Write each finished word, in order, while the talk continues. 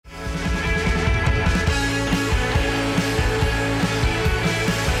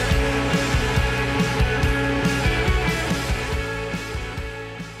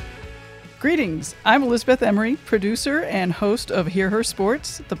Greetings. I'm Elizabeth Emery, producer and host of Hear Her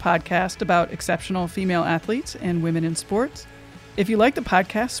Sports, the podcast about exceptional female athletes and women in sports. If you like the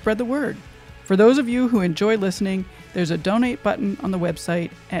podcast, spread the word. For those of you who enjoy listening, there's a donate button on the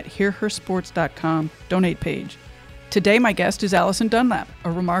website at hearhersports.com donate page. Today, my guest is Allison Dunlap,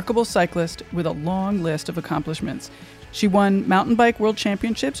 a remarkable cyclist with a long list of accomplishments. She won mountain bike world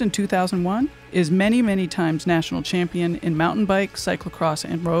championships in 2001, is many times national champion in mountain bike, cyclocross,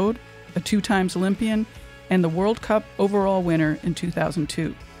 and road, a 2-times Olympian, and the World Cup overall winner in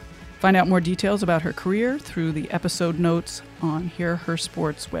 2002. Find out more details about her career through the episode notes on Hear Her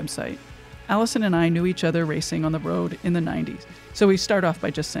Sports website. Allison and I knew each other racing on the road in the 90s, so we start off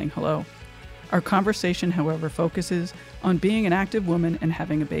by just saying hello. Our conversation, however, focuses on being an active woman and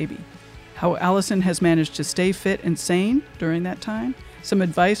having a baby, how Allison has managed to stay fit and sane during that time, some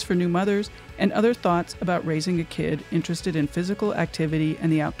advice for new mothers, and other thoughts about raising a kid interested in physical activity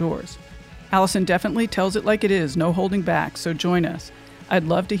and the outdoors. Allison definitely tells it like it is, no holding back, so join us. I'd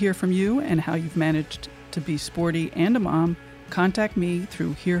love to hear from you and how you've managed to be sporty and a mom. Contact me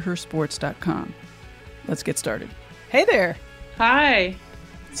through hearhersports.com. Let's get started. Hey there. Hi.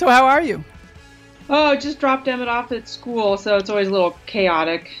 So how are you? Oh, just dropped Emmett off at school, so it's always a little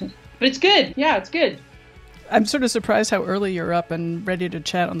chaotic. But it's good. Yeah, it's good. I'm sort of surprised how early you're up and ready to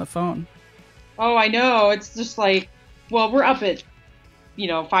chat on the phone. Oh, I know. It's just like, well, we're up at,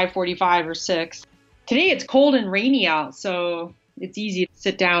 5:45 or 6. Today it's cold and rainy out, so it's easy to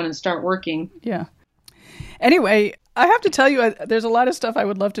sit down and start working. Yeah. Anyway, I have to tell you, there's a lot of stuff I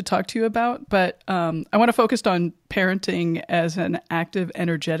would love to talk to you about, but I want to focus on parenting as an active,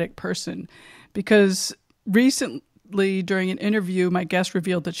 energetic person, because recently during an interview, my guest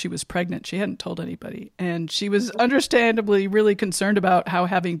revealed that she was pregnant. She hadn't told anybody, and she was understandably really concerned about how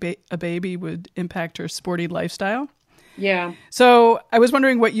having a baby would impact her sporty lifestyle. Yeah. So I was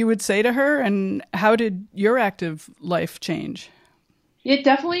wondering what you would say to her, and how did your active life change? It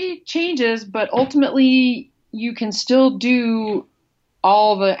definitely changes, but ultimately you can still do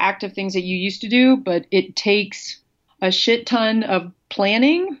all the active things that you used to do, but it takes a shit ton of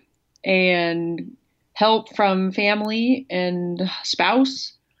planning and help from family and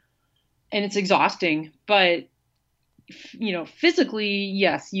spouse, and it's exhausting. But physically,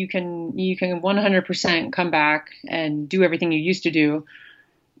 yes, you can 100% come back and do everything you used to do,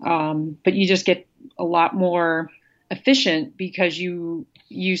 but you just get a lot more efficient because you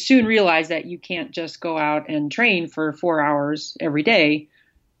soon realize that you can't just go out and train for 4 hours every day.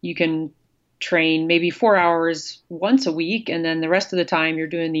 You can train maybe 4 hours once a week, and then the rest of the time you're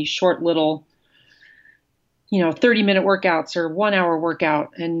doing these short little 30-minute workouts or 1 hour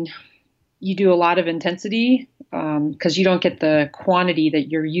workout, and you do a lot of intensity because you don't get the quantity that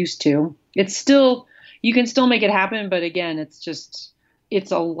you're used to. You can still make it happen, but again,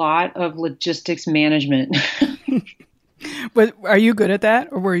 it's a lot of logistics management. But are you good at that,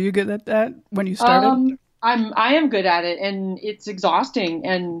 or were you good at that when you started? I am good at it, and it's exhausting,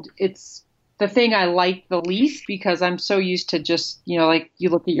 and it's the thing I like the least because I'm so used to just, like you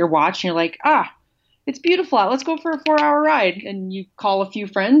look at your watch and you're like, it's beautiful out. Let's go for a 4-hour ride. And you call a few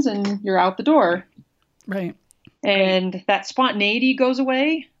friends and you're out the door. Right. And that spontaneity goes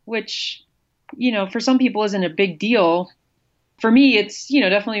away, which, for some people isn't a big deal. For me, it's,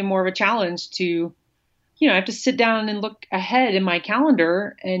 definitely more of a challenge to, I have to sit down and look ahead in my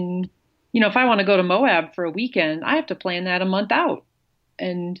calendar. And, if I want to go to Moab for a weekend, I have to plan that a month out.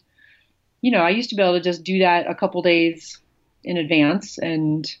 And, I used to be able to just do that a couple days in advance,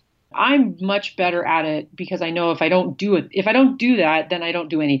 and I'm much better at it because I know if I don't do that, then I don't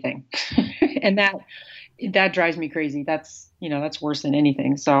do anything. And that drives me crazy. That's worse than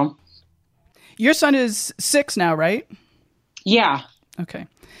anything. So your son is 6 now, right? Yeah. Okay.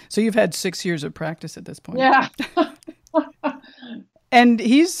 So you've had 6 years of practice at this point. Yeah. And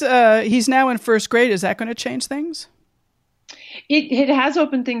he's now in first grade. Is that going to change things? It has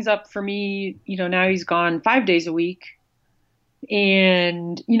opened things up for me. Now he's gone 5 days a week.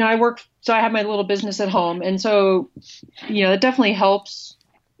 And, I work, so I have my little business at home. And so, it definitely helps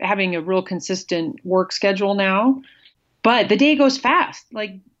having a real consistent work schedule now. But the day goes fast.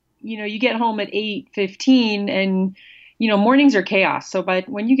 Like, you get home at 8:15 and, mornings are chaos. So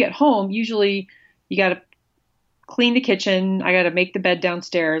when you get home, usually you got to clean the kitchen. I got to make the bed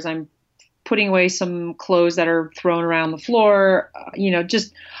downstairs. I'm putting away some clothes that are thrown around the floor,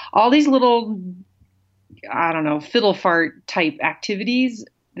 just all these little, I don't know, fiddle fart type activities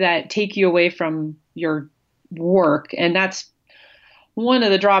that take you away from your work. And that's one of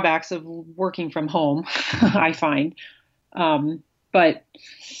the drawbacks of working from home, I find. But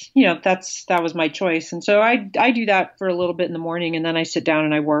that was my choice. And so I do that for a little bit in the morning, and then I sit down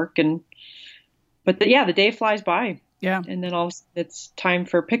and I work. And But the day flies by. Yeah. And then all of a sudden it's time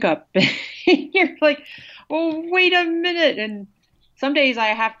for pickup. You're like, oh, wait a minute. And some days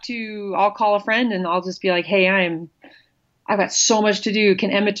I'll call a friend and I'll just be like, hey, I've got so much to do.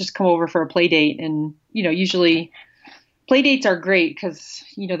 Can Emmett just come over for a play date? And, usually play dates are great because,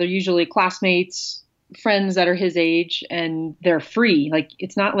 they're usually classmates, friends that are his age, and they're free. Like,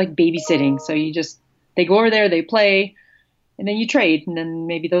 it's not like babysitting. So they go over there, they play, and then you trade. And then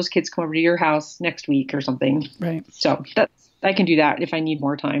maybe those kids come over to your house next week or something. Right. So I can do that if I need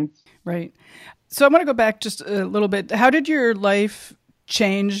more time. Right. So I want to go back just a little bit. How did your life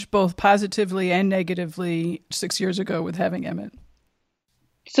change both positively and negatively 6 years ago with having Emmett?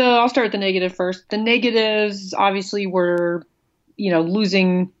 So I'll start with the negative first. The negatives obviously were,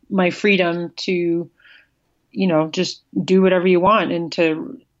 losing my freedom to, just do whatever you want. And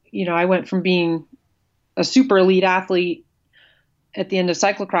I went from being a super elite athlete at the end of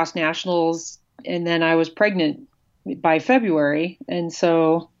cyclocross nationals, and then I was pregnant by February. And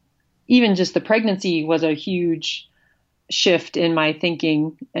so even just the pregnancy was a huge shift in my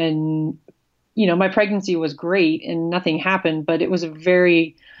thinking. And, my pregnancy was great and nothing happened, but it was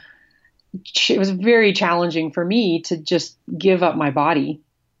very challenging for me to just give up my body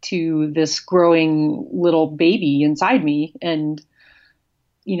to this growing little baby inside me. And,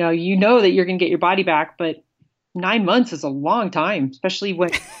 that you're going to get your body back, but 9 months is a long time, especially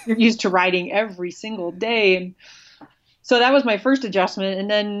when you're used to riding every single day. And so that was my first adjustment.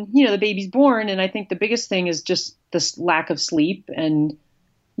 And then, the baby's born. And I think the biggest thing is just this lack of sleep. And,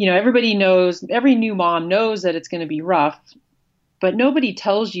 everybody knows, every new mom knows that it's going to be rough, but nobody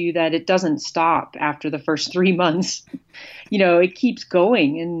tells you that it doesn't stop after the first 3 months. It keeps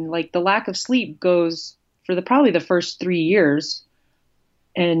going. And like the lack of sleep goes for probably the first 3 years.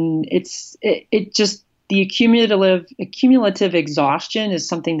 And it just, the accumulative exhaustion is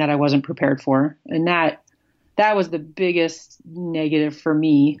something that I wasn't prepared for. And that was the biggest negative for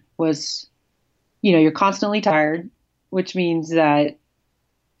me was, you're constantly tired, which means that,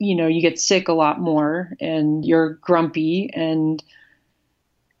 you get sick a lot more and you're grumpy, and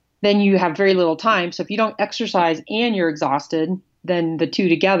then you have very little time. So if you don't exercise and you're exhausted, then the two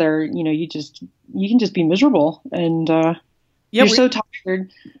together, you can just be miserable. And you're so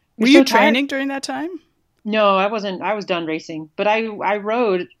tired. Were you training during that time? No, I wasn't. I was done racing, but I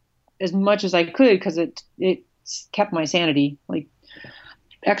rode as much as I could because it kept my sanity. Like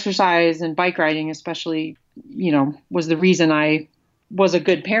exercise and bike riding, especially, was the reason I was a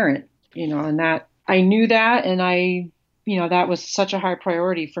good parent. And that I knew that, and that was such a high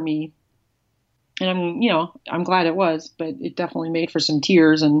priority for me. And I'm glad it was, but it definitely made for some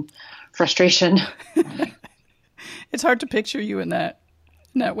tears and frustration. It's hard to picture you in that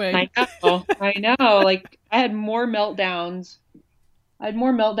way. I know. Like I had more meltdowns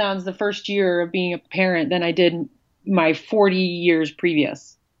the first year of being a parent than I did my 40 years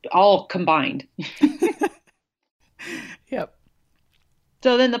previous, all combined. Yep.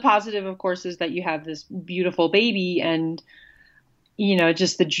 So then the positive, of course, is that you have this beautiful baby and,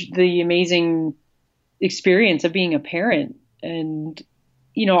 just the amazing experience of being a parent and,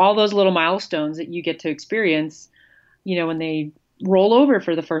 all those little milestones that you get to experience, when they roll over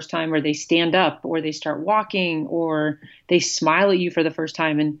for the first time, or they stand up, or they start walking, or they smile at you for the first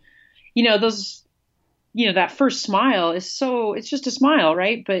time. And, that first smile it's just a smile,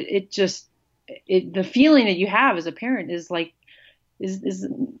 right? But the feeling that you have as a parent is like, is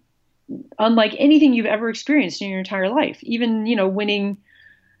unlike anything you've ever experienced in your entire life. Even, winning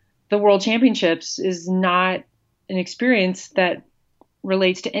the world championships is not an experience that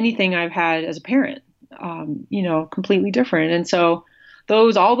relates to anything I've had as a parent. Completely different. And so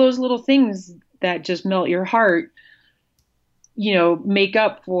all those little things that just melt your heart, make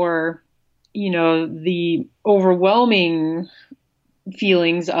up for, the overwhelming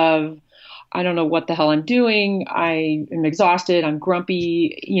feelings of, I don't know what the hell I'm doing. I am exhausted. I'm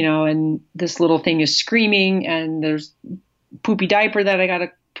grumpy, and this little thing is screaming, and there's poopy diaper that I got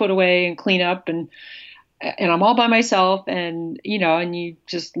to put away and clean up, and I'm all by myself, and, and you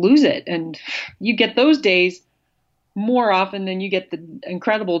just lose it. And you get those days more often than you get the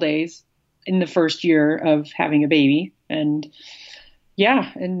incredible days in the first year of having a baby. And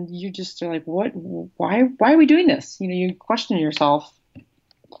yeah, and you just are like, why are we doing this? You question yourself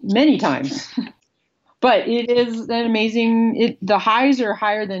many times, but it is an amazing, the highs are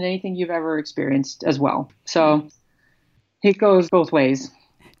higher than anything you've ever experienced as well. So it goes both ways.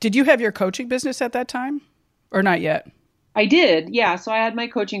 Did you have your coaching business at that time or not yet? I did. Yeah. So I had my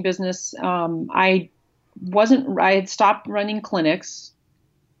coaching business. I had stopped running clinics,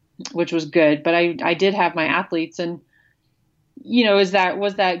 which was good, but I did have my athletes, and, was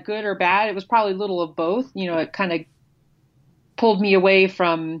that good or bad? It was probably a little of both. It kind of pulled me away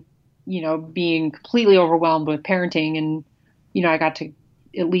from, being completely overwhelmed with parenting, and, I got to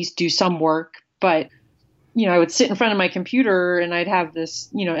at least do some work. But, I would sit in front of my computer and I'd have this,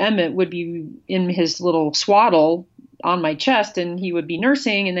 Emmett would be in his little swaddle on my chest and he would be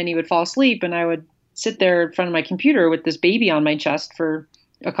nursing and then he would fall asleep and I would sit there in front of my computer with this baby on my chest for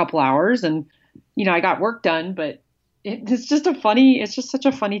a couple hours. And, I got work done, but it's just such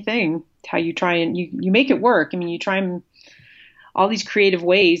a funny thing how you try and you make it work. I mean, you try and all these creative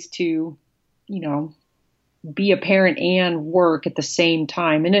ways to, be a parent and work at the same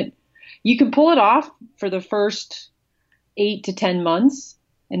time. And you can pull it off for the first 8 to 10 months.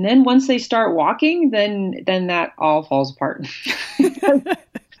 And then once they start walking, then that all falls apart.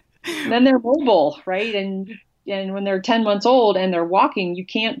 Then they're mobile, right? And when they're 10 months old and they're walking, you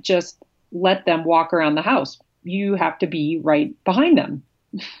can't just let them walk around the house. You have to be right behind them.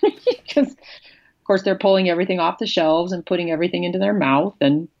 Because, of course, they're pulling everything off the shelves and putting everything into their mouth.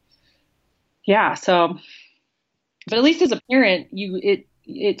 And yeah, so, but at least as a parent,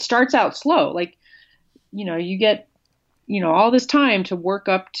 it starts out slow. Like, you get, all this time to work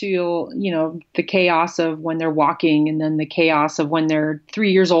up to, the chaos of when they're walking and then the chaos of when they're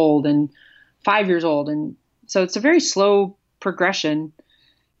 3 years old and 5 years old. And so it's a very slow progression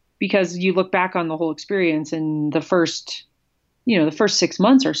because you look back on the whole experience and the first 6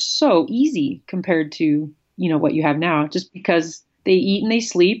 months are so easy compared to, what you have now, just because they eat and they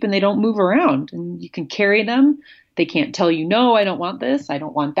sleep and they don't move around and you can carry them. They can't tell you, no, I don't want this. I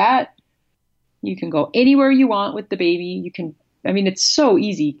don't want that. You can go anywhere you want with the baby. It's so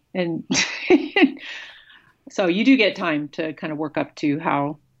easy. And so you do get time to kind of work up to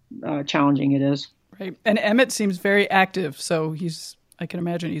how challenging it is. Right. And Emmett seems very active. So I can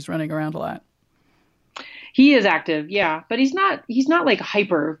imagine he's running around a lot. He is active. Yeah. But he's not like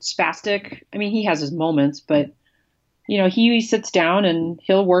hyper spastic. I mean, he has his moments, but he sits down and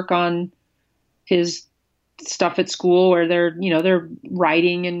he'll work on his stuff at school where they're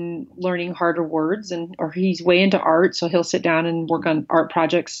writing and learning harder words or he's way into art. So he'll sit down and work on art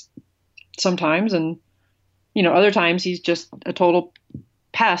projects sometimes. And, other times he's just a total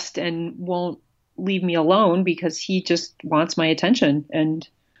pest and won't leave me alone because he just wants my attention. And,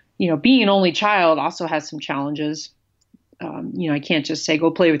 being an only child also has some challenges. I can't just say, go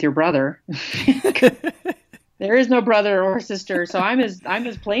play with your brother. There is no brother or sister. So I'm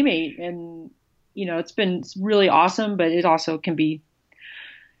his playmate and, it's really awesome, but it also can be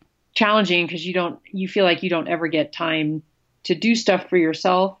challenging because you feel like you don't ever get time to do stuff for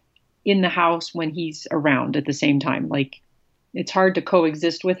yourself in the house when he's around at the same time. Like it's hard to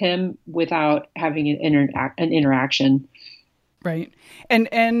coexist with him without having an interaction. Right.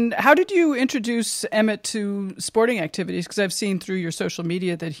 And how did you introduce Emmett to sporting activities? Because I've seen through your social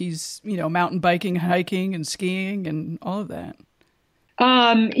media that he's, mountain biking, hiking and skiing and all of that.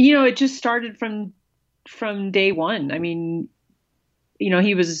 It just started from day one. I mean,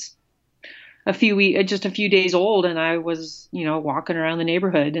 he was just a few days old and I was, walking around the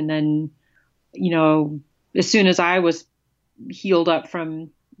neighborhood. And then, as soon as I was healed up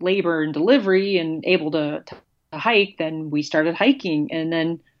from labor and delivery and able to hike, then we started hiking. And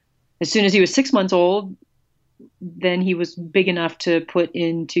then as soon as he was 6 months old, then he was big enough to put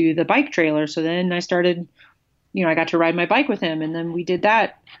into the bike trailer. So then I started, I got to ride my bike with him and then we did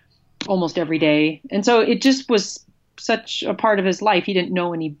that almost every day. And so it just was such a part of his life. He didn't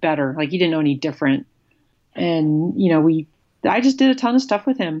know any better. Like he didn't know any different. And, I just did a ton of stuff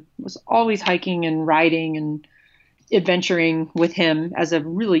with him. I was always hiking and riding and adventuring with him as a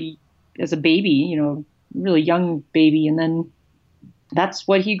baby, really young baby. And then that's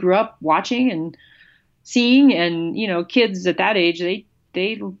what he grew up watching and seeing. And, kids at that age,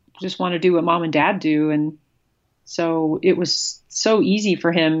 they just want to do what mom and dad do. And so it was so easy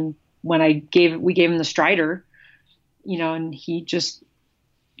for him when we gave him the Strider, and he just,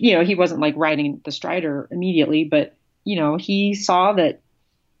 he wasn't like riding the Strider immediately, but, he saw that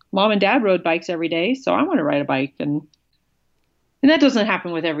mom and dad rode bikes every day. So I want to ride a bike. And that doesn't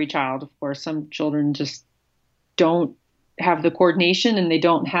happen with every child. Of course, some children just don't have the coordination and they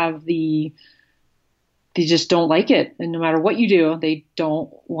just don't like it. And no matter what you do, they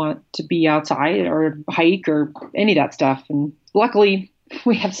don't want to be outside or hike or any of that stuff. And luckily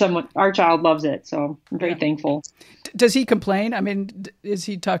we have our child loves it. So I'm very thankful. Does he complain? I mean, is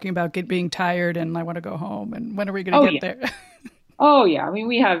he talking about being tired and I want to go home and when are we going to get there? Oh yeah. I mean,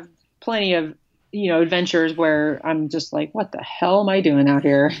 we have plenty of, adventures where I'm just like, what the hell am I doing out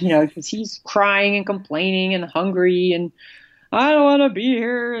here? Because he's crying and complaining and hungry and I don't want to be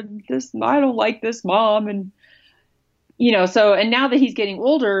here and I don't like this, mom. And, So, and now that he's getting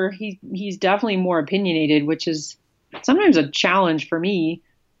older, he's definitely more opinionated, which is sometimes a challenge for me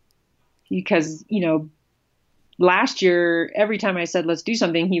because, last year, every time I said, let's do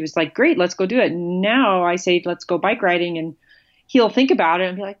something, he was like, great, let's go do it. And now I say, let's go bike riding, and he'll think about it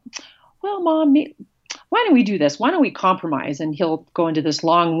and be like, well, Mom, why don't we do this? Why don't we compromise? And he'll go into this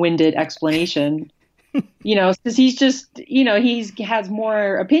long-winded explanation, because he's just, he has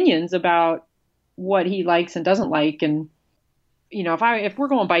more opinions about what he likes and doesn't like. And, if we're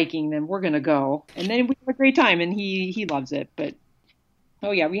going biking, then we're going to go, and then we have a great time, and he loves it. But,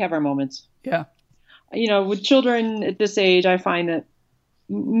 oh yeah, we have our moments. Yeah. With children at this age, I find that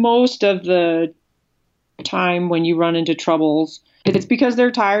most of the time when you run into troubles, it's because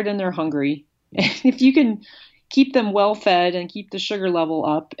they're tired and they're hungry. And if you can keep them well fed and keep the sugar level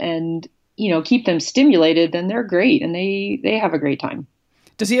up and, keep them stimulated, then they're great and they have a great time.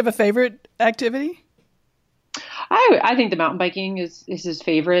 Does he have a favorite activity? I think the mountain biking is his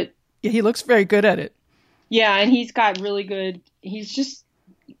favorite. Yeah, he looks very good at it. Yeah, and he's just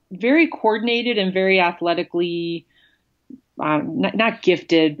very coordinated and very athletically, not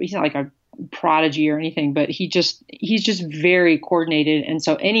gifted. He's not like a prodigy or anything, but he's just very coordinated. And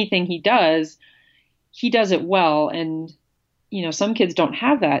so anything he does it well. And, some kids don't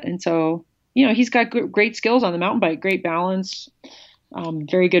have that. And so, he's got great skills on the mountain bike, great balance,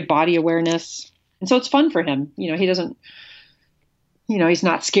 very good body awareness. And so it's fun for him. He doesn't, he's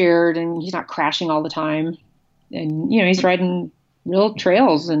not scared and he's not crashing all the time. And, he's riding real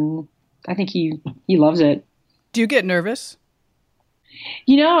trails, and I think he loves it. Do you get nervous?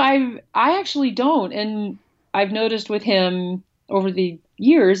 I actually don't. And I've noticed with him over the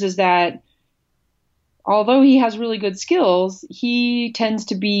years is that although he has really good skills, he tends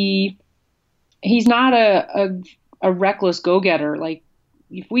to be, he's not a reckless go-getter. Like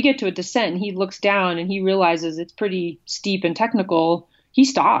if we get to a descent and he looks down and he realizes it's pretty steep and technical, he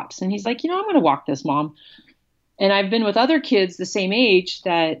stops and he's like, I'm going to walk this, Mom. And I've been with other kids the same age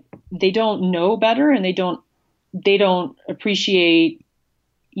that they don't know better and they don't appreciate,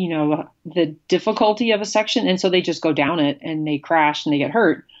 the difficulty of a section. And so they just go down it and they crash and they get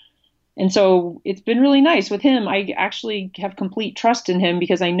hurt. And so it's been really nice with him. I actually have complete trust in him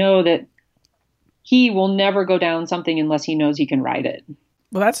because I know that he will never go down something unless he knows he can ride it.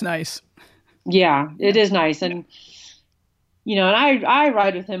 Well, that's nice. Yeah, it is nice. And, and I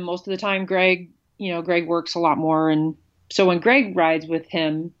ride with him most of the time. Greg works a lot more. And so when Greg rides with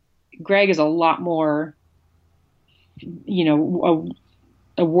him, Greg is a lot more,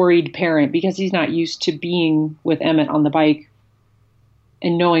 a worried parent because he's not used to being with Emmett on the bike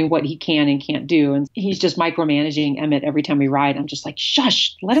and knowing what he can and can't do. And he's just micromanaging Emmett every time we ride. I'm just like,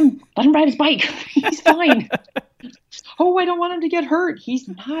 shush, let him ride his bike. He's fine. Oh, I don't want him to get hurt. He's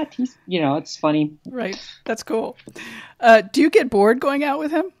not. It's funny. Right. That's cool. Do you get bored going out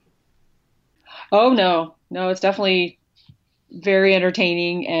with him? Oh, no, it's definitely very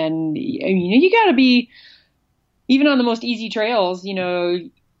entertaining. And you got to be, even on the most easy trails,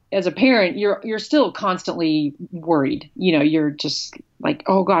 as a parent, you're still constantly worried. You're just like,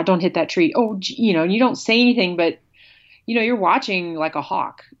 oh God, don't hit that tree. Oh, and you don't say anything, but you're watching like a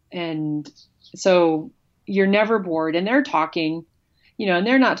hawk. And so you're never bored. And they're talking, and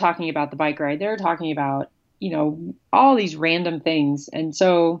they're not talking about the bike ride. They're talking about, all these random things. And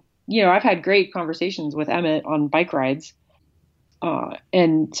so, I've had great conversations with Emmett on bike rides.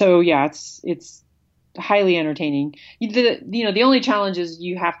 And so, yeah, it's highly entertaining. The only challenge is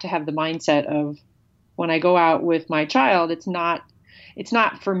you have to have the mindset of when I go out with my child, it's not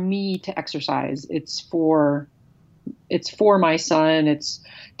for me to exercise. It's for my son. It's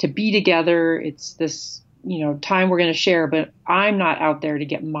to be together. It's this, time we're going to share, but I'm not out there to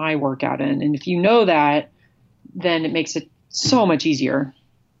get my workout in. And if you know that, then it makes it so much easier.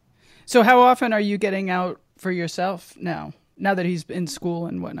 So how often are you getting out for yourself now that he's in school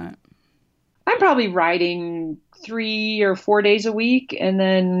and whatnot? I'm probably riding 3 or 4 days a week. And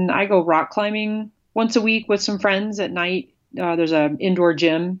then I go rock climbing once a week with some friends at night. There's an indoor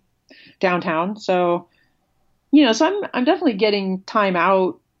gym downtown. So, so I'm definitely getting time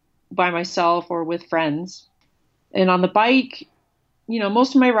out by myself or with friends. And on the bike,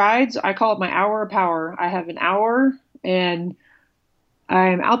 most of my rides, I call it my hour of power. I have an hour and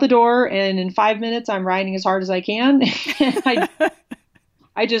I'm out the door, and in 5 minutes, I'm riding as hard as I can.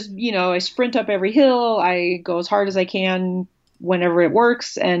 I just, I sprint up every hill. I go as hard as I can whenever it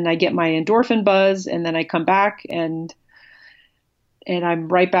works, and I get my endorphin buzz, and then I come back and I'm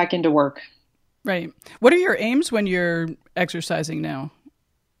right back into work. Right. What are your aims when you're exercising now?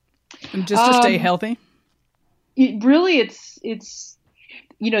 Just to stay healthy? It's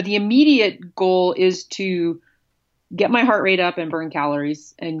the immediate goal is to get my heart rate up and burn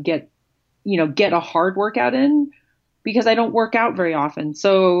calories and get a hard workout in because I don't work out very often.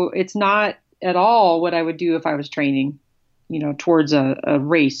 So it's not at all what I would do if I was training, towards a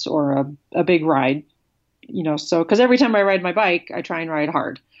race or a big ride, so because every time I ride my bike, I try and ride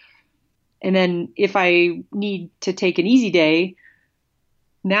hard. And then if I need to take an easy day,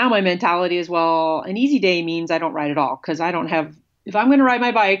 now my mentality is, well, an easy day means I don't ride at all because if I'm going to ride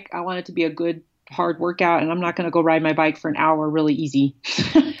my bike, I want it to be a good hard workout, and I'm not going to go ride my bike for an hour really easy.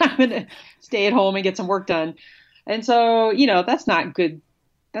 I'm going to stay at home and get some work done. And so, that's not good.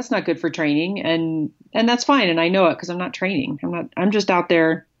 That's not good for training, and that's fine. And I know it because I'm not training. I'm just out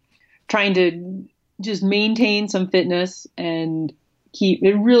there trying to just maintain some fitness, and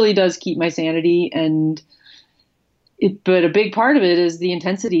it really does keep my sanity. But a big part of it is the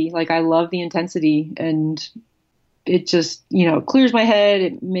intensity. Like, I love the intensity, and it just, clears my head.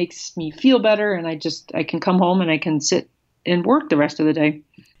 It makes me feel better. And I can come home and I can sit and work the rest of the day.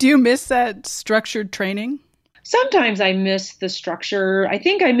 Do you miss that structured training? Sometimes I miss the structure. I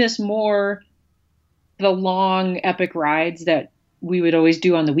think I miss more the long epic rides that we would always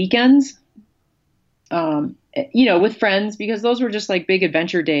do on the weekends, with friends, because those were just like big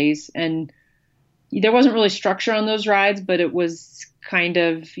adventure days. And there wasn't really structure on those rides, but it was kind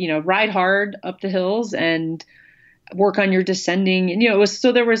of, ride hard up the hills and work on your descending. And,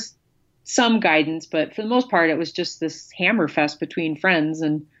 there was some guidance, but for the most part, it was just this hammer fest between friends.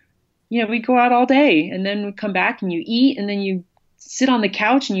 And, we'd go out all day and then we'd come back and you eat and then you sit on the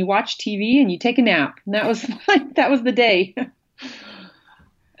couch and you watch TV and you take a nap. And that was the day.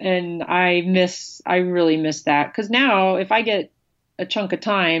 And I really miss that, because now if I get a chunk of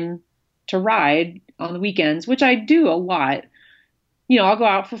time to ride on the weekends, which I do a lot, I'll go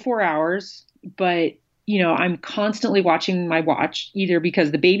out for 4 hours, but I'm constantly watching my watch, either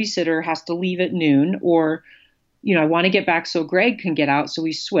because the babysitter has to leave at noon, or, I want to get back so Greg can get out. So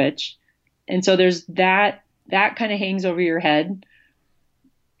we switch. And so there's that kind of hangs over your head.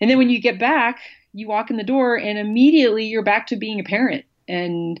 And then when you get back, you walk in the door and immediately you're back to being a parent.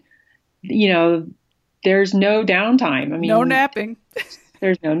 And, there's no downtime. No napping.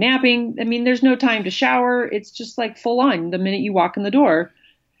 There's no napping. There's no time to shower. It's just like full on the minute you walk in the door.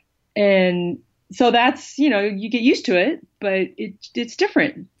 And so that's, you get used to it, but it's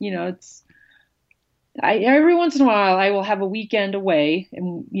different. Every once in a while I will have a weekend away,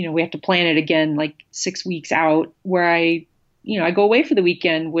 and, we have to plan it again, like 6 weeks out, where I go away for the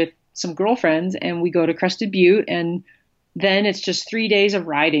weekend with some girlfriends and we go to Crested Butte, and then it's just 3 days of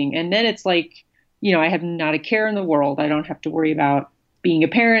riding. And then it's like, I have not a care in the world. I don't have to worry about being a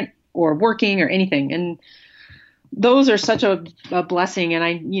parent or working or anything. And those are such a blessing.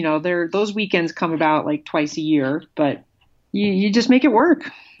 And those weekends come about like twice a year, but you just make it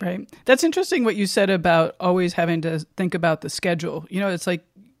work. Right. That's interesting what you said about always having to think about the schedule. It's like,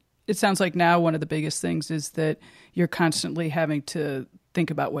 it sounds like now one of the biggest things is that you're constantly having to think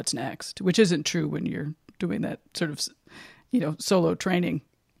about what's next, which isn't true when you're doing that sort of, solo training.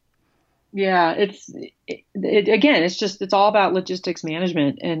 Yeah, it's all about logistics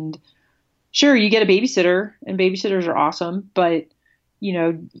management. And sure, you get a babysitter, and babysitters are awesome, but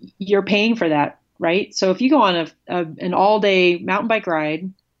you're paying for that, right? So if you go on an all-day mountain bike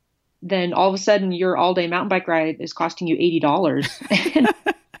ride, then all of a sudden your all-day mountain bike ride is costing you $80. And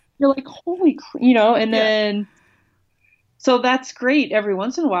you're like, holy, and then, so that's great every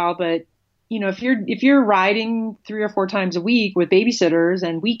once in a while. But, if you're riding 3 or 4 times a week with babysitters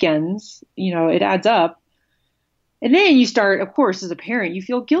and weekends, it adds up. And then you start, of course, as a parent, you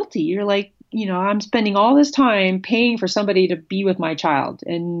feel guilty. You're like, I'm spending all this time paying for somebody to be with my child.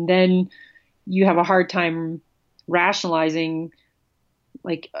 And then you have a hard time rationalizing,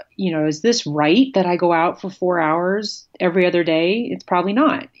 like, is this right that I go out for 4 hours every other day? It's probably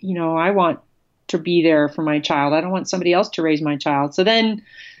not. I want to be there for my child. I don't want somebody else to raise my child. So then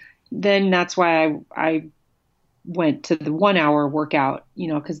that's why I went to the 1 hour workout,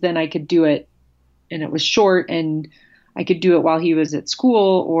 because then I could do it and it was short, and I could do it while he was at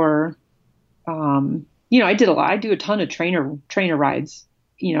school, or, I did a lot. I do a ton of trainer rides.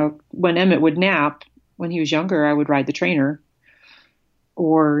 When Emmett would nap when he was younger, I would ride the trainer.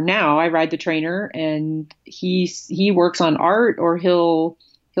 Or now I ride the trainer, and he works on art, or he'll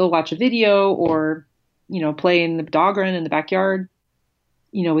watch a video, or, play in the dog run in the backyard.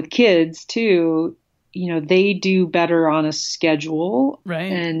 With kids too, they do better on a schedule. Right.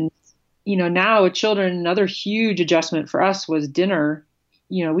 And, now with children, another huge adjustment for us was dinner.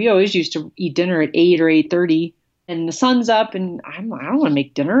 We always used to eat dinner at 8 or 8:30, and the sun's up, and I don't want to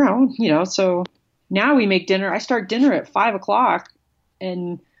make dinner. So now we make dinner. I start dinner at 5 o'clock,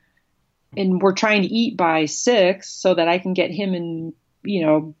 and and we're trying to eat by 6 so that I can get him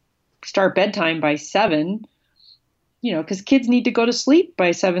in, start bedtime by 7, because kids need to go to sleep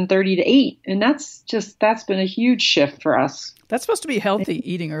by 7:30 to 8. And that's been a huge shift for us. That's supposed to be healthy,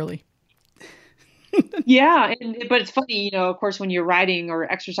 eating early. Yeah. But it's funny, of course, when you're riding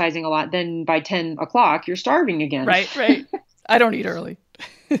or exercising a lot, then by 10 o'clock, you're starving again. Right. I don't eat early.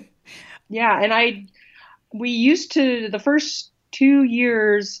 Yeah. And we used to, the first 2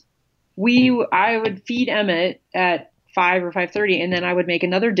 years, I would feed Emmett at 5 or 5:30, and then I would make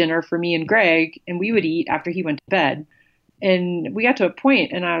another dinner for me and Greg, and we would eat after he went to bed. And we got to a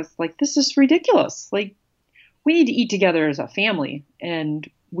point, and I was like, this is ridiculous. Like, we need to eat together as a family, and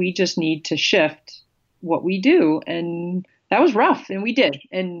we just need to shift what we do. And that was rough, and we did.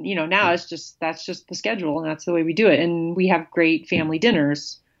 And, now that's just the schedule, and that's the way we do it. And we have great family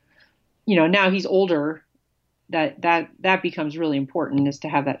dinners. Now he's older, that becomes really important, is to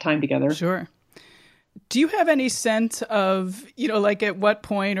have that time together. Sure. Do you have any sense of, like at what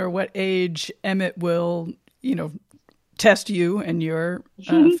point or what age Emmett will, test you and your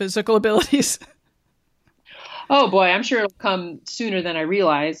physical abilities? Oh boy, I'm sure it'll come sooner than I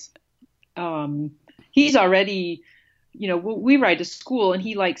realize. He's already, we ride to school, and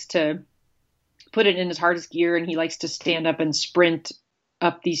he likes to put it in his hardest gear, and he likes to stand up and sprint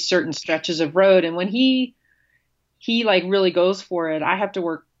up these certain stretches of road. And when he like really goes for it, I have to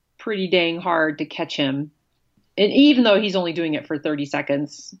work pretty dang hard to catch him. And even though he's only doing it for 30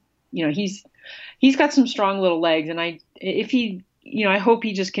 seconds, he's got some strong little legs. And I hope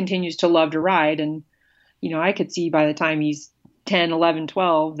he just continues to love to ride. And, I could see by the time he's 10, 11,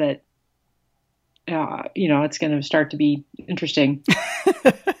 12 that, it's going to start to be interesting.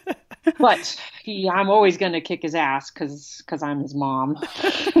 But I'm always going to kick his ass because I'm his mom.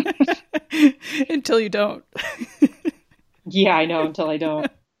 Until you don't. Yeah, I know, until I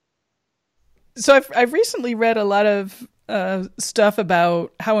don't. So I've recently read a lot of stuff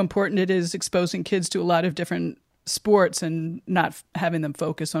about how important it is exposing kids to a lot of different sports and not having them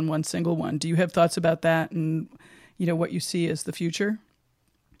focus on one single one. Do you have thoughts about that and, what you see as the future?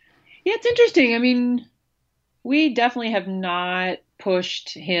 Yeah, it's interesting. I mean, we definitely have not pushed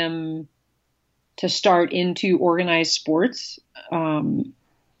him to start into organized sports. And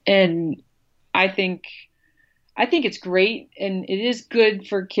I think it's great, and it is good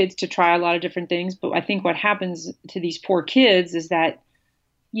for kids to try a lot of different things. But I think what happens to these poor kids is that,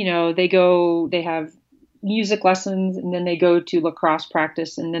 they have music lessons, and then they go to lacrosse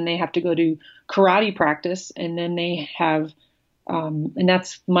practice, and then they have to go to karate practice, and then they have, and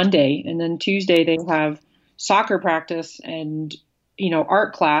that's Monday. And then Tuesday they have soccer practice and,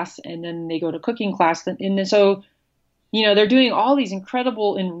 art class, and then they go to cooking class. And then, so, they're doing all these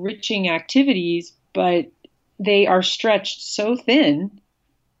incredible, enriching activities, but they are stretched so thin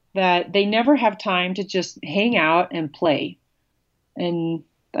that they never have time to just hang out and play. And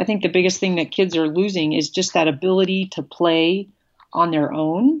I think the biggest thing that kids are losing is just that ability to play on their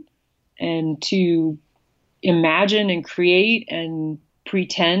own and to imagine and create and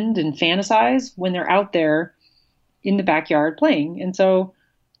pretend and fantasize when they're out there in the backyard playing. And so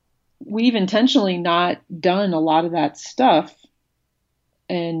we've intentionally not done a lot of that stuff.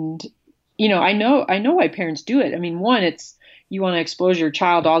 And, I know why parents do it. I mean, one, it's you want to expose your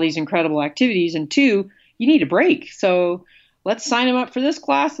child to all these incredible activities, and two, you need a break. So let's sign them up for this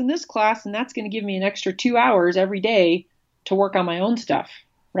class, and that's going to give me an extra 2 hours every day to work on my own stuff,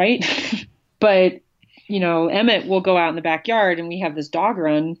 right? But, Emmett will go out in the backyard, and we have this dog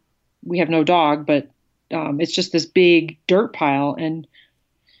run. We have no dog, but it's just this big dirt pile. And,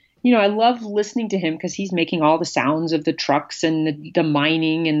 I love listening to him because he's making all the sounds of the trucks and the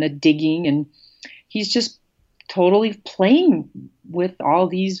mining and the digging. And he's just totally playing with all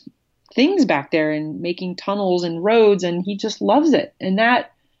these things back there and making tunnels and roads. And he just loves it. And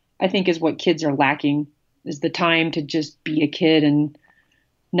that, I think, is what kids are lacking, is the time to just be a kid and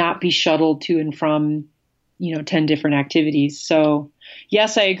not be shuttled to and from, 10 different activities. So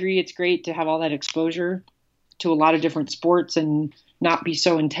yes, I agree. It's great to have all that exposure to a lot of different sports and not be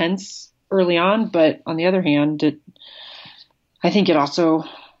so intense early on. But on the other hand, I think it also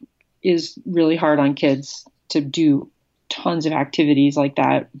is really hard on kids to do tons of activities like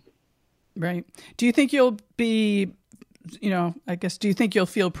that. Right. Do you think you'll be, do you think you'll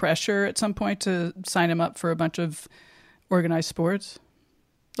feel pressure at some point to sign him up for a bunch of organized sports?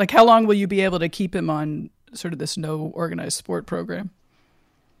 Like, how long will you be able to keep him on sort of this no organized sport program?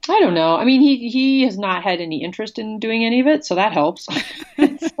 I don't know. I mean, he has not had any interest in doing any of it, so that helps.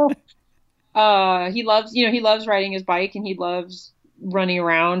 So, he loves riding his bike, and he loves running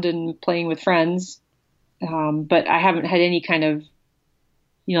around and playing with friends. But I haven't had any kind of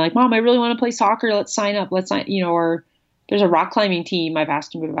like, Mom, I really want to play soccer. Let's sign up. Let's sign, or there's a rock climbing team I've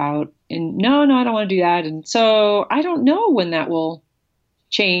asked him about, and no, I don't want to do that. And so I don't know when that will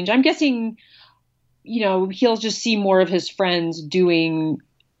change. I'm guessing, he'll just see more of his friends doing,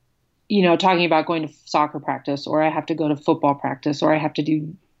 talking about going to soccer practice, or I have to go to football practice, or I have to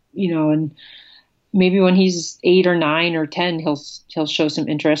do, and maybe when he's 8 or 9 or 10, he'll show some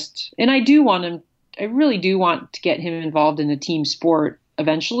interest. And I really do want to get him involved in a team sport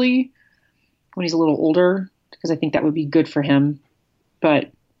eventually when he's a little older, because I think that would be good for him.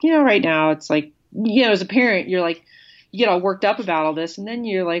 But, right now it's like, as a parent, you're like, you get all worked up about all this, and then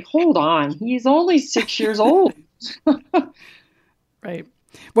you're like, hold on, he's only 6 years old. Right.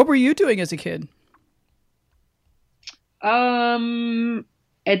 What were you doing as a kid? At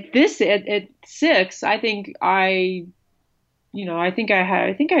 6, I think I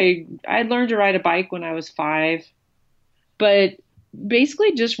had learned to ride a bike when I was 5, but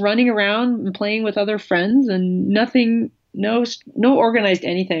basically just running around and playing with other friends and nothing, no organized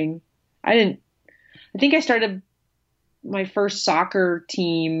anything. I think I started my first soccer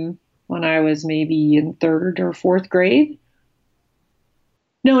team when I was maybe in 3rd or 4th grade.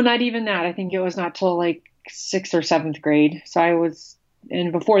 No, not even that. I think it was not till like 6th or 7th grade.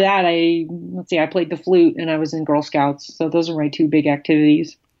 And before that, I played the flute and I was in Girl Scouts. So those are my 2 big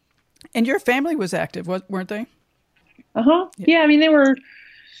activities. And your family was active, weren't they? Uh-huh. Yeah, I mean,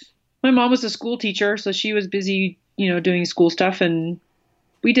 my mom was a school teacher, so she was busy, doing school stuff, and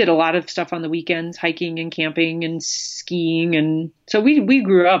we did a lot of stuff on the weekends, hiking and camping and skiing. And so we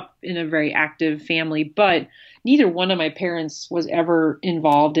grew up in a very active family, but neither one of my parents was ever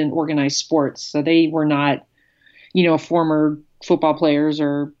involved in organized sports. So they were not, former football players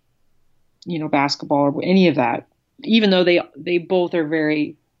or, basketball or any of that, even though they both are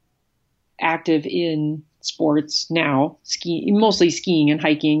very active in sports now, mostly skiing and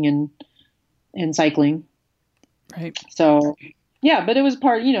hiking and cycling. Right. So yeah, but it was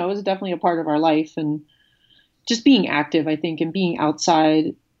it was definitely a part of our life, and just being active, I think, and being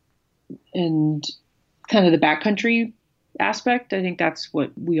outside and kind of the backcountry aspect. I think that's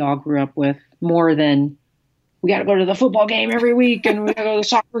what we all grew up with, more than we got to go to the football game every week and we got to go to the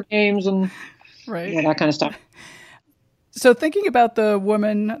soccer games and right. That kind of stuff. So thinking about the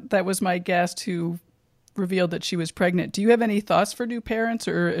woman that was my guest who revealed that she was pregnant, do you have any thoughts for new parents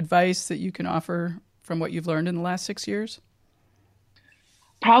or advice that you can offer from what you've learned in the last 6 years?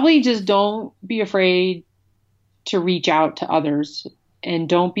 Probably just don't be afraid to reach out to others, and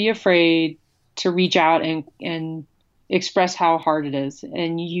don't be afraid to reach out and express how hard it is.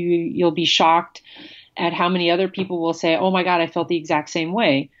 And you'll be shocked at how many other people will say, oh my God, I felt the exact same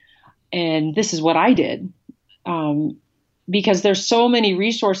way. And this is what I did. Because there's so many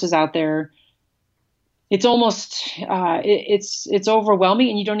resources out there. It's almost, it's overwhelming,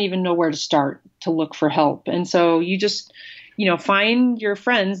 and you don't even know where to start to look for help. And so you just, find your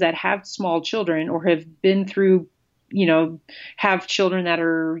friends that have small children or have been through, have children that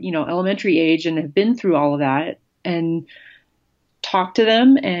are, elementary age and have been through all of that, and talk to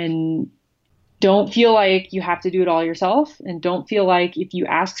them, and don't feel like you have to do it all yourself, and don't feel like if you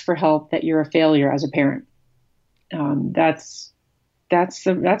ask for help that you're a failure as a parent. That's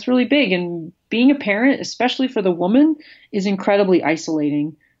really big. And being a parent, especially for the woman, is incredibly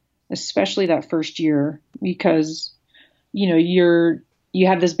isolating, especially that first year, because you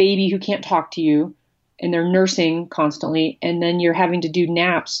have this baby who can't talk to you, and they're nursing constantly, and then you're having to do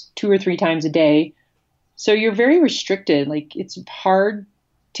naps 2 or 3 times a day. So you're very restricted. Like, it's hard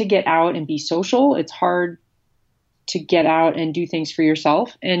to get out and be social. It's hard to get out and do things for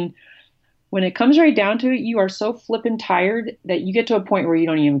yourself. And when it comes right down to it, you are so flippin' tired that you get to a point where you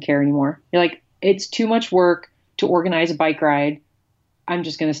don't even care anymore. You're like, it's too much work to organize a bike ride. I'm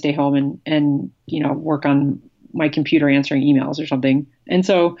just going to stay home and work on my computer answering emails or something. And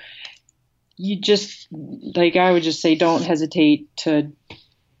so you just, like, I would just say, don't hesitate to,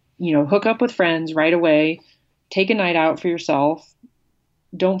 hook up with friends right away. Take a night out for yourself.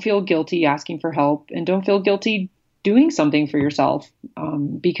 Don't feel guilty asking for help, and don't feel guilty doing something for yourself,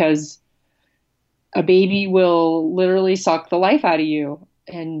 because a baby will literally suck the life out of you.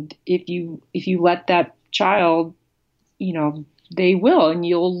 And if you let that child, they will, and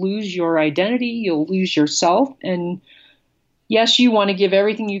you'll lose your identity, you'll lose yourself. And yes, you want to give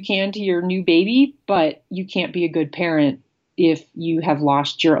everything you can to your new baby, but you can't be a good parent if you have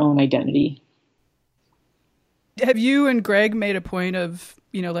lost your own identity. Have you and Greg made a point of,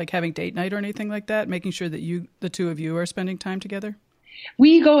 like having date night or anything like that, making sure that the two of you are spending time together?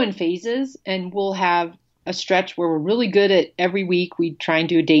 We go in phases, and we'll have a stretch where we're really good at every week we try and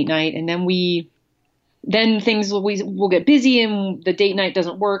do a date night. And then we then things will get busy and the date night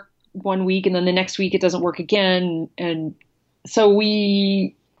doesn't work one week and then the next week it doesn't work again. And so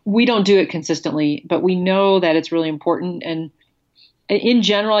we don't do it consistently, but we know that it's really important. And in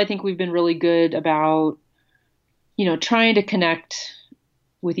general, I think we've been really good about, trying to connect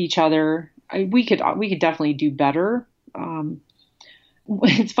with each other. We could definitely do better.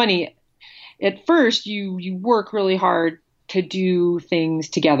 It's funny. At first, you work really hard to do things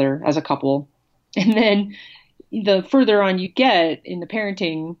together as a couple, and then the further on you get in the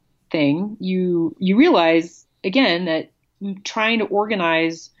parenting thing, you realize again that trying to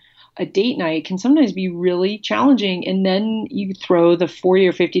organize a date night can sometimes be really challenging. And then you throw the $40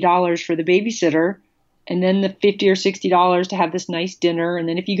 or $50 for the babysitter, and then the $50 or $60 to have this nice dinner. And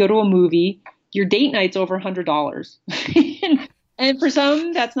then if you go to a movie, your date night's over $100. And for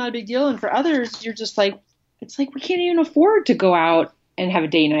some, that's not a big deal. And for others, you're just like, it's like, we can't even afford to go out and have a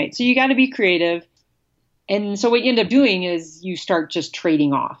date night. So you got to be creative. And so what you end up doing is you start just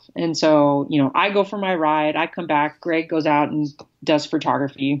trading off. And so, I go for my ride, I come back, Greg goes out and does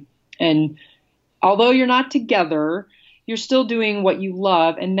photography. And although you're not together, you're still doing what you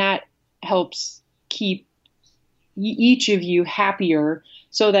love. And that helps keep each of you happier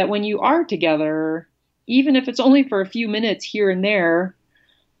so that when you are together, even if it's only for a few minutes here and there,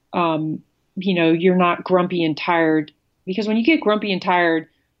 you're not grumpy and tired. Because when you get grumpy and tired,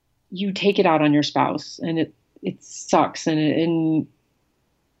 you take it out on your spouse, and it sucks. And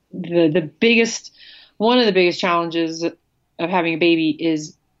one of the biggest challenges of having a baby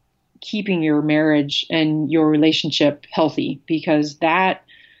is keeping your marriage and your relationship healthy, because that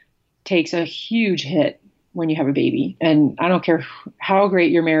takes a huge hit when you have a baby. And I don't care how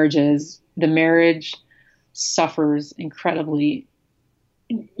great your marriage is, the marriage suffers incredibly.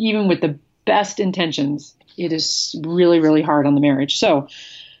 Even with the best intentions, it is really, really hard on the marriage. So,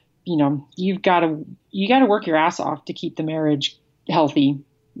 you got to work your ass off to keep the marriage healthy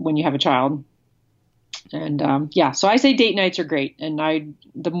when you have a child. And so I say date nights are great, and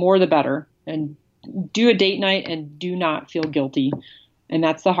the more the better. And do a date night and do not feel guilty. And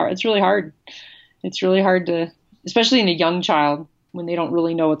that's it's really hard. It's really hard to, especially in a young child, when they don't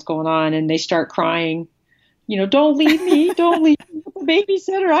really know what's going on and they start crying. Don't leave me, don't leave me with the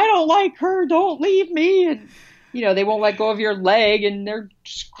babysitter. I don't like her. Don't leave me. And they won't let go of your leg, and they're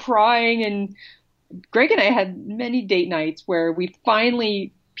just crying. And Greg and I had many date nights where we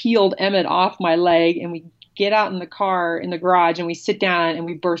finally peeled Emmett off my leg, and we get out in the car in the garage and we sit down and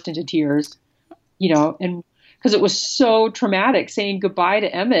we burst into tears, and because it was so traumatic saying goodbye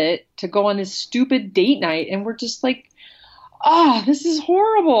to Emmett to go on this stupid date night. And we're just like, oh, this is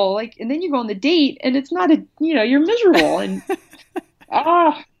horrible. Like, and then you go on the date and it's not you're miserable. And,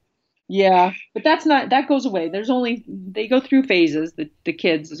 yeah, but that goes away. They go through phases, the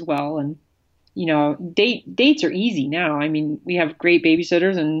kids as well. And, dates are easy now. I mean, we have great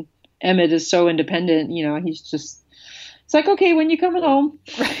babysitters, and Emmett is so independent. It's like, okay, when you coming home?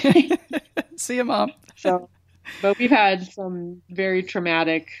 See you, Mom. So, but we've had some very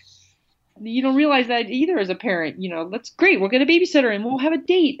traumatic, you don't realize that either as a parent. That's great. We'll get a babysitter and we'll have a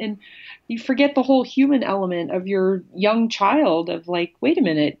date. And you forget the whole human element of your young child of like, wait a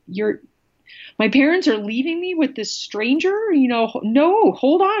minute, my parents are leaving me with this stranger, no,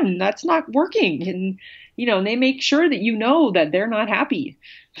 hold on, that's not working. And, and they make sure that that they're not happy.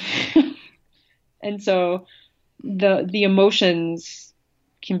 And so the emotions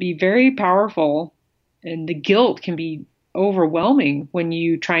can be very powerful, and the guilt can be overwhelming when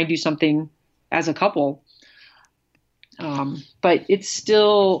you try and do something as a couple. But it's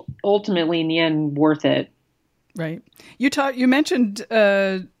still ultimately in the end worth it. Right. You mentioned,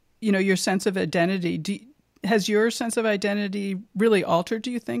 your sense of identity. Has your sense of identity really altered,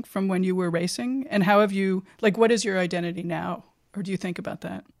 do you think, from when you were racing? And how have you, what is your identity now? Or do you think about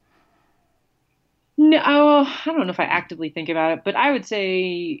that? No, I don't know if I actively think about it, but I would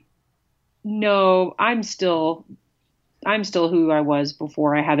say, no, I'm still who I was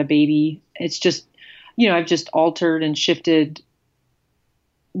before I had a baby. It's just, I've just altered and shifted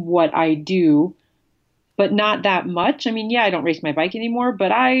what I do, but not that much. I mean, yeah, I don't race my bike anymore,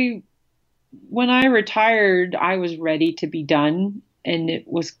 but when I retired, I was ready to be done. And it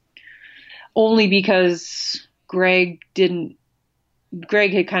was only because Greg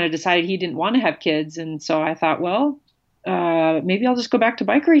had kind of decided he didn't want to have kids. And so I thought, well, maybe I'll just go back to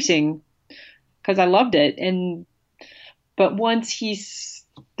bike racing because I loved it. But once he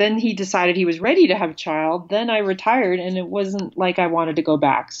decided he was ready to have a child, then I retired, and it wasn't like I wanted to go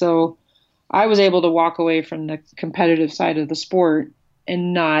back. So I was able to walk away from the competitive side of the sport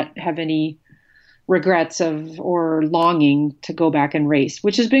and not have any regrets or longing to go back and race,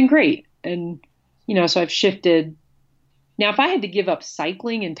 which has been great. And So I've shifted. Now, if I had to give up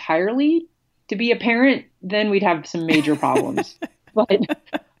cycling entirely to be a parent, then we'd have some major problems. But,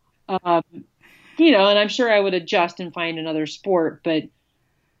 um, and I'm sure I would adjust and find another sport, but,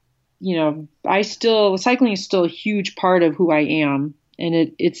 cycling is still a huge part of who I am.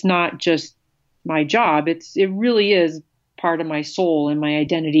 And it's not just my job. It really is part of my soul and my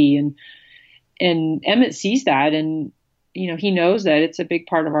identity. And Emmett sees that, and, he knows that it's a big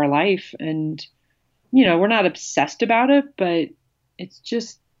part of our life. And, we're not obsessed about it, but it's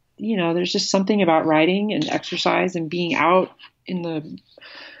just, there's just something about riding and exercise and being out in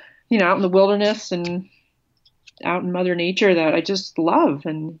the wilderness and out in Mother Nature that I just love.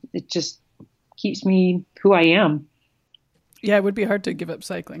 And it just keeps me who I am. Yeah, it would be hard to give up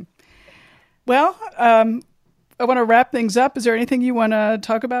cycling. Well, I want to wrap things up. Is there anything you want to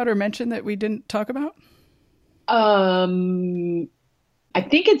talk about or mention that we didn't talk about? I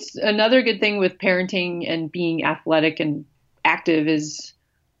think it's another good thing with parenting and being athletic and active is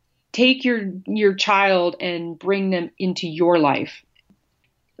take your child and bring them into your life.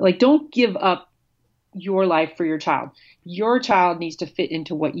 Like, don't give up your life for your child. Your child needs to fit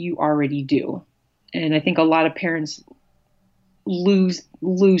into what you already do. And I think a lot of parents lose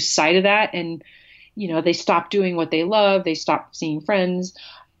sight of that, and they stop doing what they love, they stop seeing friends,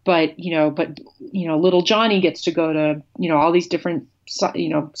 but little Johnny gets to go to all these different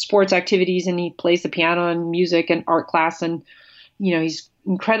sports activities, and he plays the piano and music and art class, and he's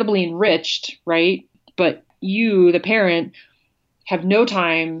incredibly enriched, right? But you, the parent, have no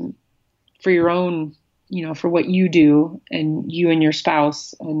time for your own, for what you do, and you and your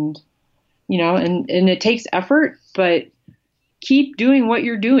spouse, and and it takes effort, but keep doing what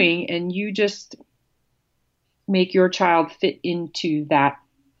you're doing, and you just make your child fit into that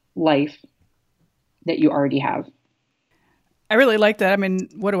life that you already have. I really like that. I mean,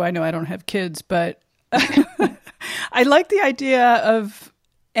 what do I know? I don't have kids, but I like the idea of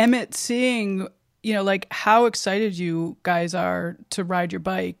Emmett seeing, like how excited you guys are to ride your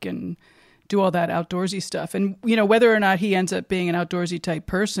bike and do all that outdoorsy stuff. And, whether or not he ends up being an outdoorsy type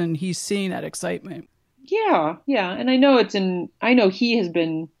person, he's seeing that excitement. Yeah. Yeah. And I know he has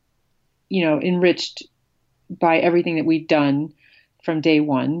been, enriched by everything that we've done from day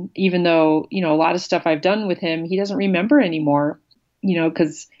one, even though, a lot of stuff I've done with him, he doesn't remember anymore,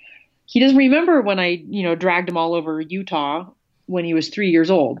 because he doesn't remember when I, dragged him all over Utah when he was 3 years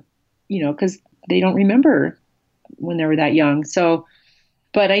old, because they don't remember when they were that young. So,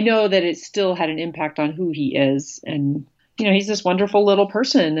 but I know that it still had an impact on who he is. And, he's this wonderful little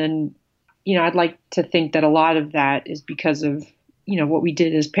person. And, I'd like to think that a lot of that is because of, what we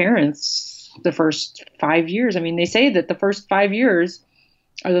did as parents the first 5 years. I mean, they say that the first 5 years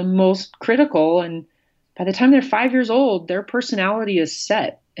are the most critical. And by the time they're 5 years old, their personality is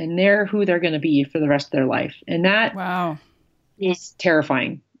set and they're who they're going to be for the rest of their life. And that is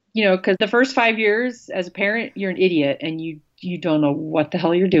terrifying, because the first 5 years as a parent, you're an idiot and you don't know what the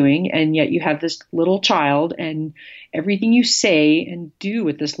hell you're doing. And yet you have this little child, and everything you say and do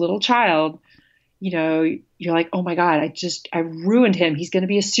with this little child, you're like, oh my God, I ruined him. He's going to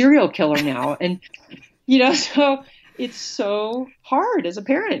be a serial killer now. And, so it's so hard as a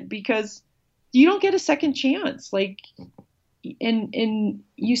parent because you don't get a second chance. Like, and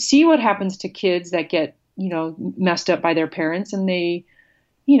you see what happens to kids that get, messed up by their parents. And they,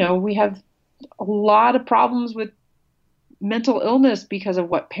 we have a lot of problems with mental illness because of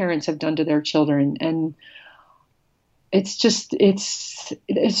what parents have done to their children. And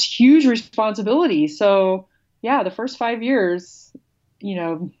it's huge responsibility. So yeah, the first 5 years,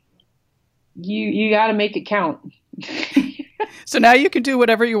 you got to make it count. So now you can do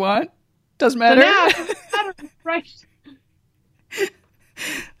whatever you want. Doesn't matter. Right.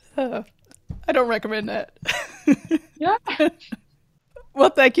 I don't recommend that. Yeah. Well,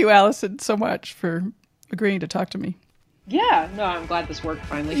 thank you, Allison, so much for agreeing to talk to me. Yeah. No, I'm glad this worked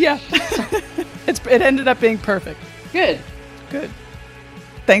finally. Yeah. It ended up being perfect. Good.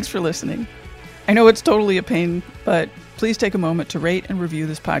 Thanks for listening. I know it's totally a pain, but please take a moment to rate and review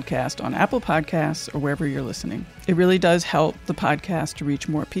this podcast on Apple Podcasts or wherever you're listening. It really does help the podcast to reach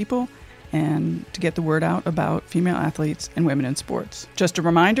more people and to get the word out about female athletes and women in sports. Just a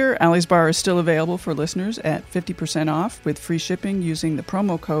reminder, Allie's Bar is still available for listeners at 50% off with free shipping using the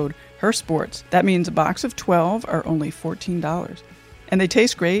promo code HERSPORTS. That means a box of 12 are only $14. And they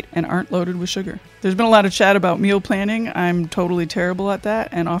taste great and aren't loaded with sugar. There's been a lot of chat about meal planning. I'm totally terrible at that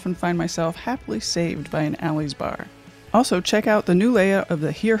and often find myself happily saved by an Allie's Bar. Also, check out the new layout of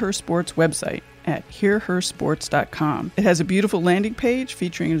the Hear Her Sports website at hearhersports.com. It has a beautiful landing page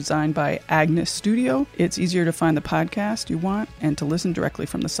featuring a design by Agnes Studio. It's easier to find the podcast you want and to listen directly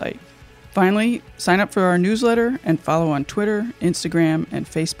from the site. Finally, sign up for our newsletter and follow on Twitter, Instagram, and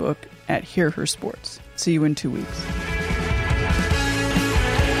Facebook at Hear Her Sports. See you in 2 weeks.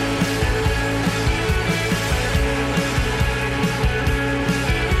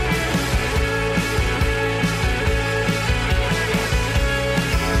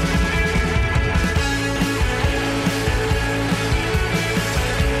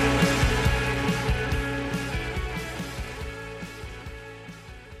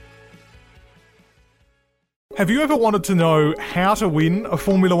 Have you ever wanted to know how to win a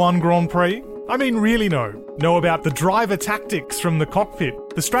Formula One Grand Prix? I mean, really know. Know about the driver tactics from the cockpit,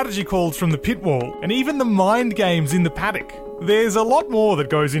 the strategy calls from the pit wall, and even the mind games in the paddock. There's a lot more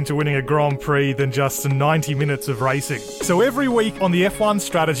that goes into winning a Grand Prix than just 90 minutes of racing. So every week on the F1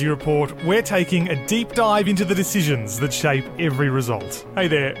 Strategy Report, we're taking a deep dive into the decisions that shape every result. Hey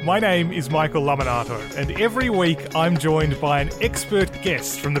there, my name is Michael Laminato, and every week I'm joined by an expert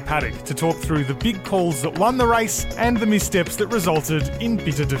guest from the paddock to talk through the big calls that won the race and the missteps that resulted in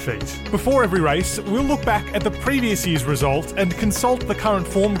bitter defeat. Before every race, we'll look back at the previous year's result and consult the current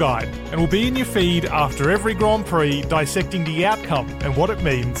form guide, and we'll be in your feed after every Grand Prix dissecting the outcome and what it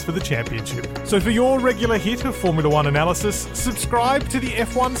means for the championship. So for your regular hit of Formula One analysis, subscribe to the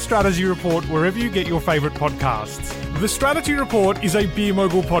F1 Strategy Report wherever you get your favourite podcasts. The Strategy Report is a Beer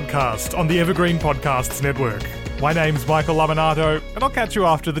Mogul podcast on the Evergreen Podcasts Network. My name's Michael Laminato, and I'll catch you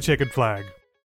after the checkered flag.